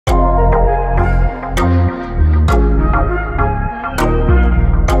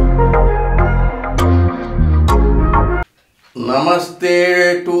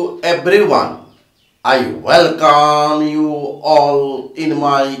Namaste to everyone. I welcome you all in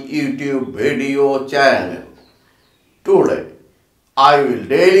my YouTube video channel. Today, I will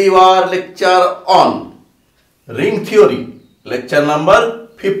deliver lecture on ring theory, lecture number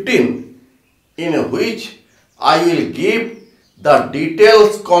 15, in which I will give the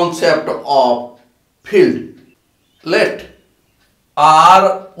details concept of field. Let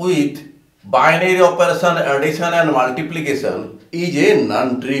R with binary operation addition and multiplication is a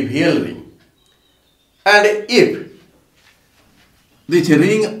non-trivial ring, and if this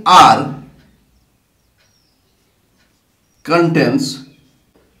ring R contains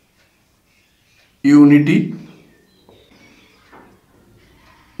unity,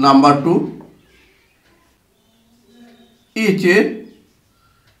 number 2, each a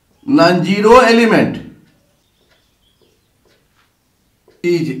non-zero element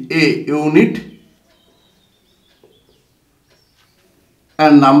is a unit,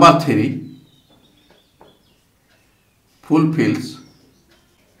 and number 3, fulfills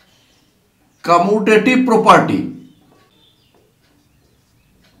commutative property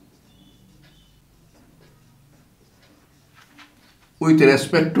with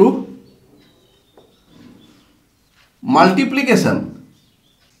respect to multiplication.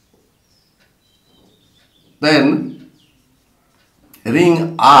 Then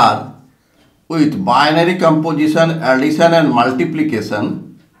ring R with binary composition, addition and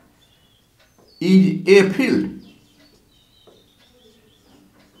multiplication is a field.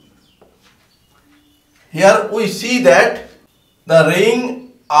 Here we see that the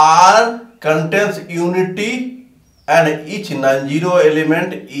ring R contains unity and each non-zero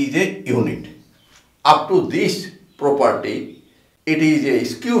element is a unit. Up to this property, it is a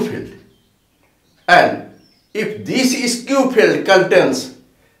skew field. And if this skew field contains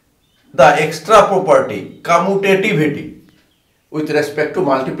the extra property commutativity with respect to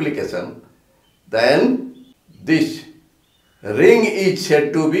multiplication, then this ring is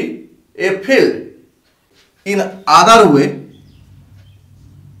said to be a field. In other way,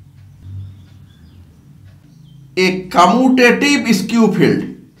 a commutative skew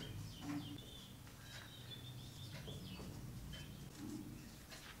field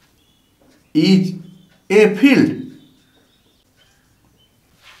is a field.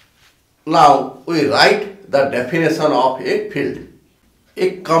 Now we write the definition of a field.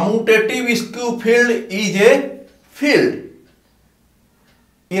 A commutative skew field is a field.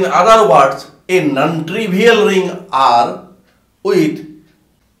 In other words, a non-trivial ring R with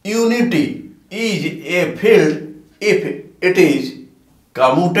unity is a field if it is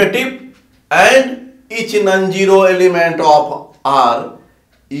commutative and each non-zero element of R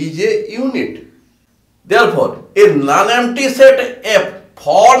is a unit. Therefore, a non-empty set F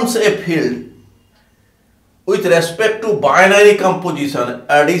forms a field with respect to binary composition,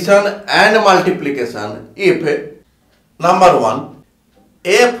 addition and multiplication if, number 1,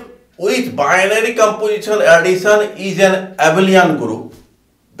 F with binary composition addition is an abelian group,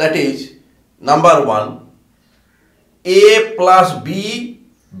 that is, number 1, A plus B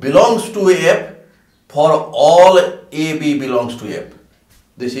belongs to F for all AB belongs to F.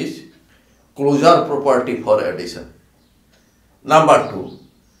 This is closure property for addition. Number 2,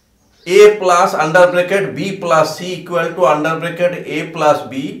 A plus under bracket B plus C equal to under bracket A plus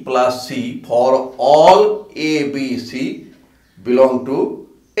B plus C for all A, B, C belong to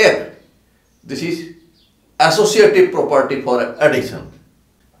F. This is associative property for addition.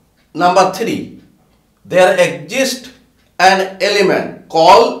 Number 3, there exists an element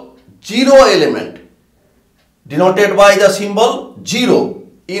called zero element denoted by the symbol 0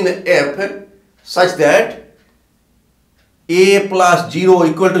 in F such that A plus 0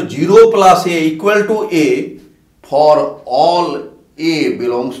 equal to 0 plus A equal to A for all A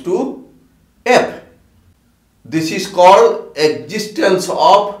belongs to F. This is called existence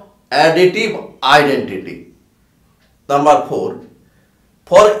of additive identity. Number 4,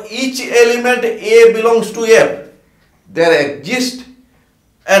 for each element A belongs to F, there exists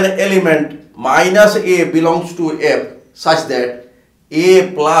an element minus A belongs to F such that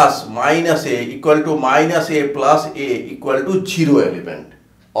A plus minus A equal to minus A plus A equal to 0 element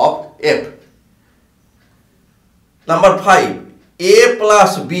of F. Number 5, A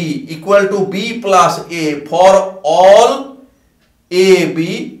plus B equal to B plus A for all A,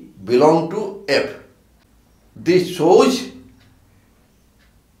 B belong to F. This shows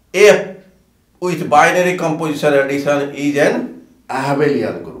F with binary composition addition is an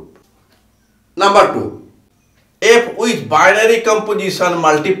abelian group. Number 2, F with binary composition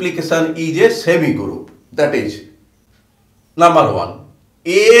multiplication is a semi-group. That is, number 1,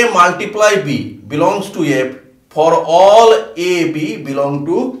 A multiply B belongs to F for all A, B belong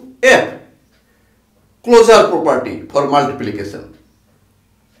to F. Closure property for multiplication.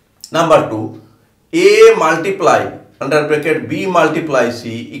 Number 2, A multiply under bracket B multiply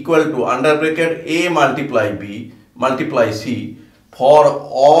C equal to under bracket A multiply B multiply C for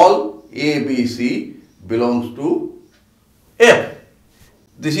all A, B, C belongs to F.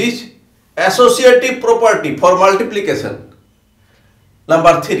 This is associative property for multiplication.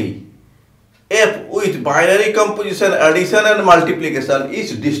 Number 3, F with binary composition, addition and multiplication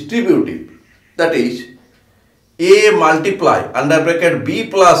is distributive. That is, A multiply under bracket B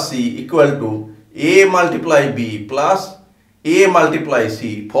plus C equal to A multiply B plus A multiply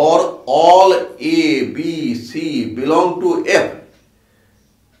C for all A, B, C belong to F.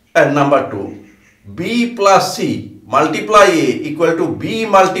 And number 2, B plus C multiply A equal to B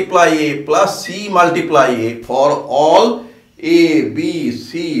multiply A plus C multiply A for all A, B,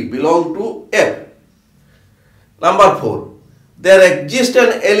 C belong to F. Number 4, there exists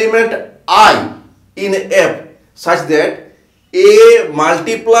an element I in F such that A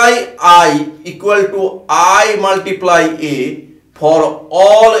multiply I equal to I multiply A for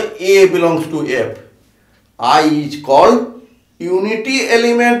all A belongs to F. I is called unity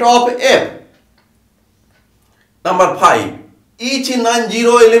element of F. Number 5, each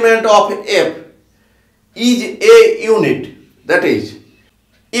non-zero element of F is a unit. That is,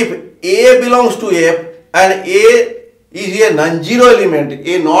 if A belongs to F and A is a non-zero element,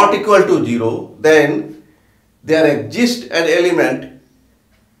 A not equal to 0, then there exists an element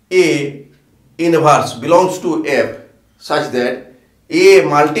A inverse belongs to F such that A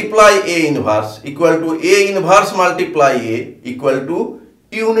multiply A inverse equal to A inverse multiply A equal to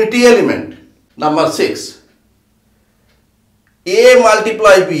unity element. Number 6, A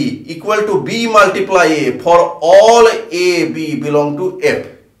multiply B equal to B multiply A for all A, B belong to F.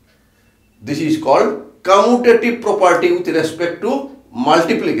 This is called commutative property with respect to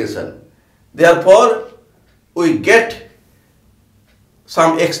multiplication. Therefore, we get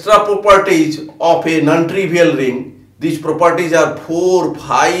some extra properties of a non-trivial ring. These properties are 4,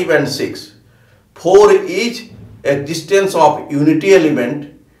 5 and 6. 4 is existence of unity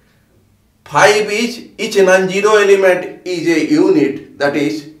element. 5 is each non-zero element is a unit, that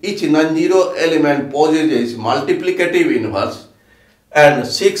is, each non-zero element possesses multiplicative inverse, and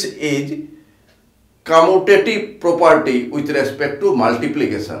 6 is commutative property with respect to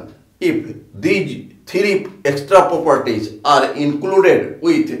multiplication. If these 3 extra properties are included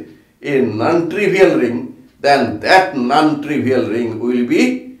with a non-trivial ring, then that non-trivial ring will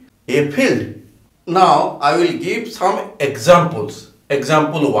be a field. Now I will give some examples.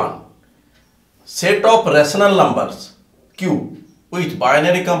 Example 1. Set of rational numbers Q with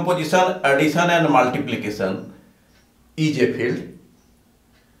binary composition, addition and multiplication is a field.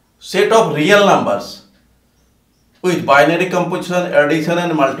 Set of real numbers with binary composition, addition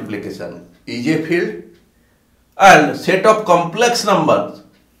and multiplication is a field. And set of complex numbers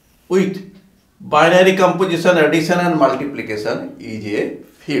with binary composition, addition and multiplication is a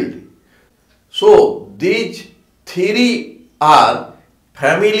field. So these 3 are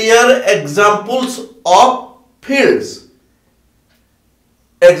familiar examples of fields.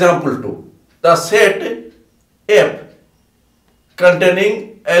 Example 2. The set F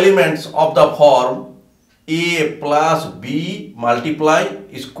containing elements of the form A plus B multiply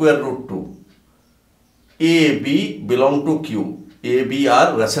square root 2. A, B belong to Q. A, B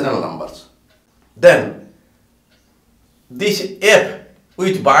are rational numbers. Then this F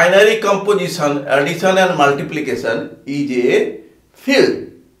with binary composition, addition and multiplication is a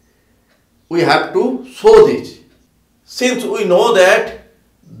field. We have to show this. Since we know that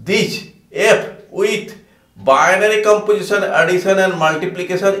this F with binary composition, addition and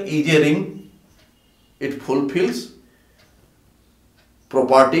multiplication is a ring, it fulfills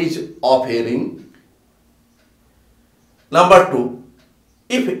properties of a ring. Number 2,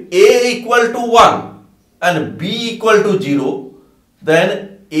 if A equal to 1 and B equal to 0,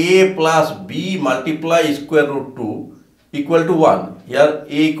 then A plus B multiply square root 2 equal to 1. Here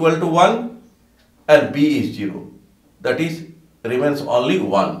A equal to 1 and B is 0. That is, remains only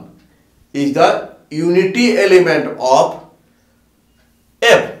 1. Is the unity element of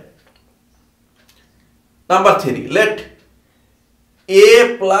F. Number 3. Let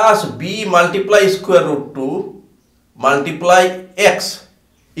A plus B multiply square root 2 multiply X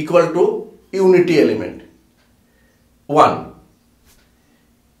equal to unity element. 1.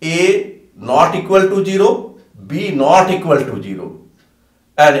 A not equal to 0, B not equal to 0,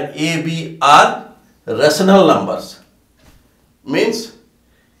 and A, B are rational numbers. Means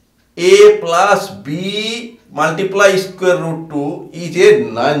A plus B multiply square root 2 is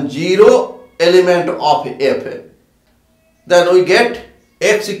a non-zero element of F, then we get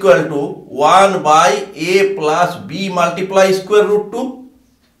x equal to 1 by a plus b multiply square root 2.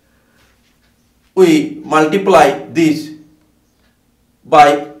 We multiply this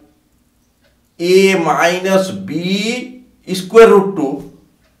by a minus b square root 2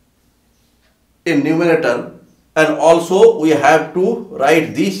 in numerator, and also we have to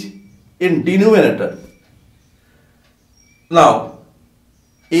write this in denominator. Now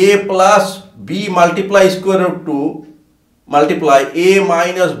a plus b multiply square root 2 multiply a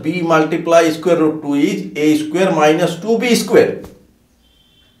minus b multiply square root 2 is a square minus 2b square,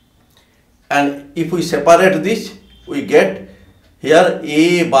 and if we separate this, we get here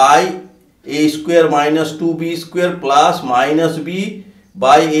a by a square minus 2b square plus minus b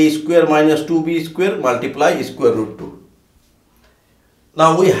by a square minus 2b square multiply square root 2.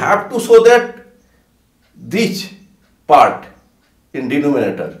 Now we have to show that this part in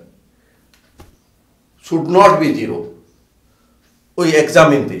denominator should not be 0. We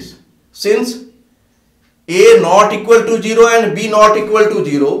examine this. Since a not equal to 0 and b not equal to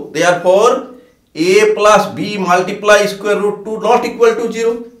 0, therefore a plus b multiply square root 2 not equal to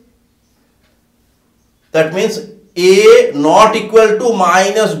 0. That means a not equal to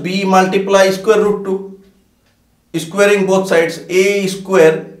minus b multiply square root 2. Squaring both sides, a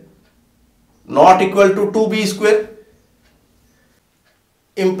square not equal to 2b square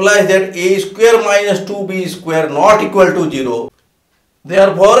implies that a square minus 2b square not equal to 0.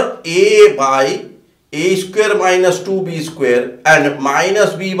 Therefore, a by a square minus 2b square and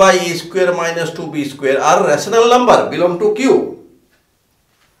minus b by a square minus 2b square are rational number, belong to Q.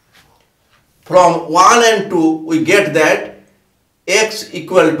 From 1 and 2, we get that x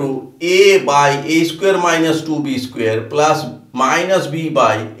equal to a by a square minus 2b square plus minus b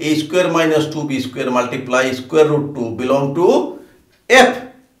by a square minus 2b square multiply square root 2 belong to F,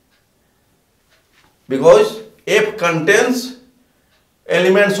 because F contains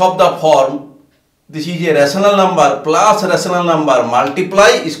elements of the form this is a rational number plus rational number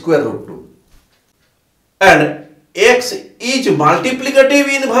multiply square root 2, and x is multiplicative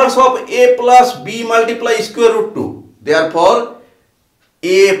inverse of a plus b multiply square root 2. Therefore,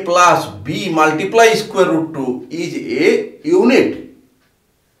 a plus b multiply square root 2 is a unit.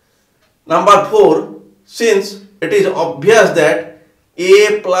 Number 4, since it is obvious that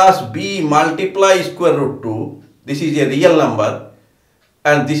a plus b multiply square root 2, this is a real number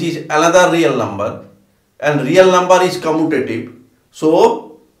and this is another real number, and real number is commutative.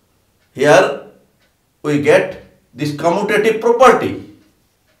 So here we get this commutative property.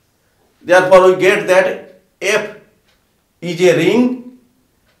 Therefore, we get that F is a ring.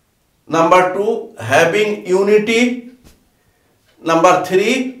 Number 2, having unity. Number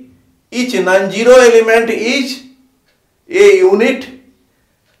 3, each non-zero element is a unit.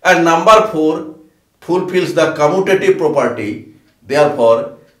 And number 4, fulfills the commutative property.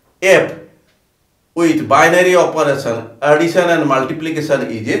 Therefore, F with binary operation, addition and multiplication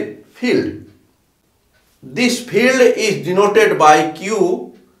is a field. This field is denoted by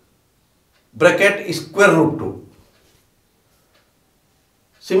Q bracket square root 2.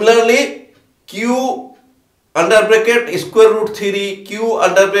 Similarly, Q under bracket square root 3, Q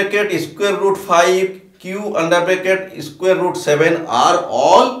under bracket square root 5, Q under bracket square root 7 are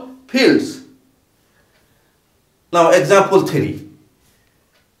all fields. Now example 3.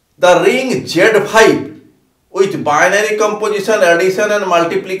 The ring Z5 with binary composition, addition and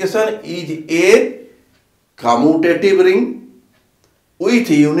multiplication is a commutative ring with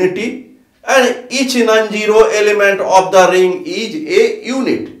unity, and each non-zero element of the ring is a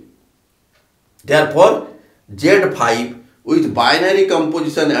unit. Therefore, Z5 with binary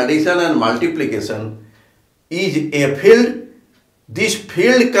composition, addition and multiplication is a field. This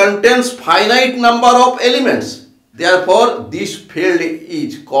field contains finite number of elements. Therefore, this field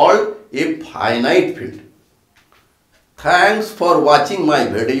is called a finite field. Thanks for watching my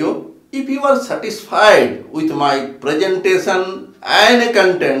video. If you are satisfied with my presentation and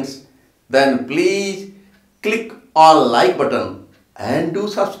contents, then please click on like button and do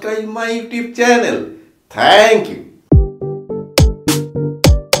subscribe my YouTube channel. Thank you.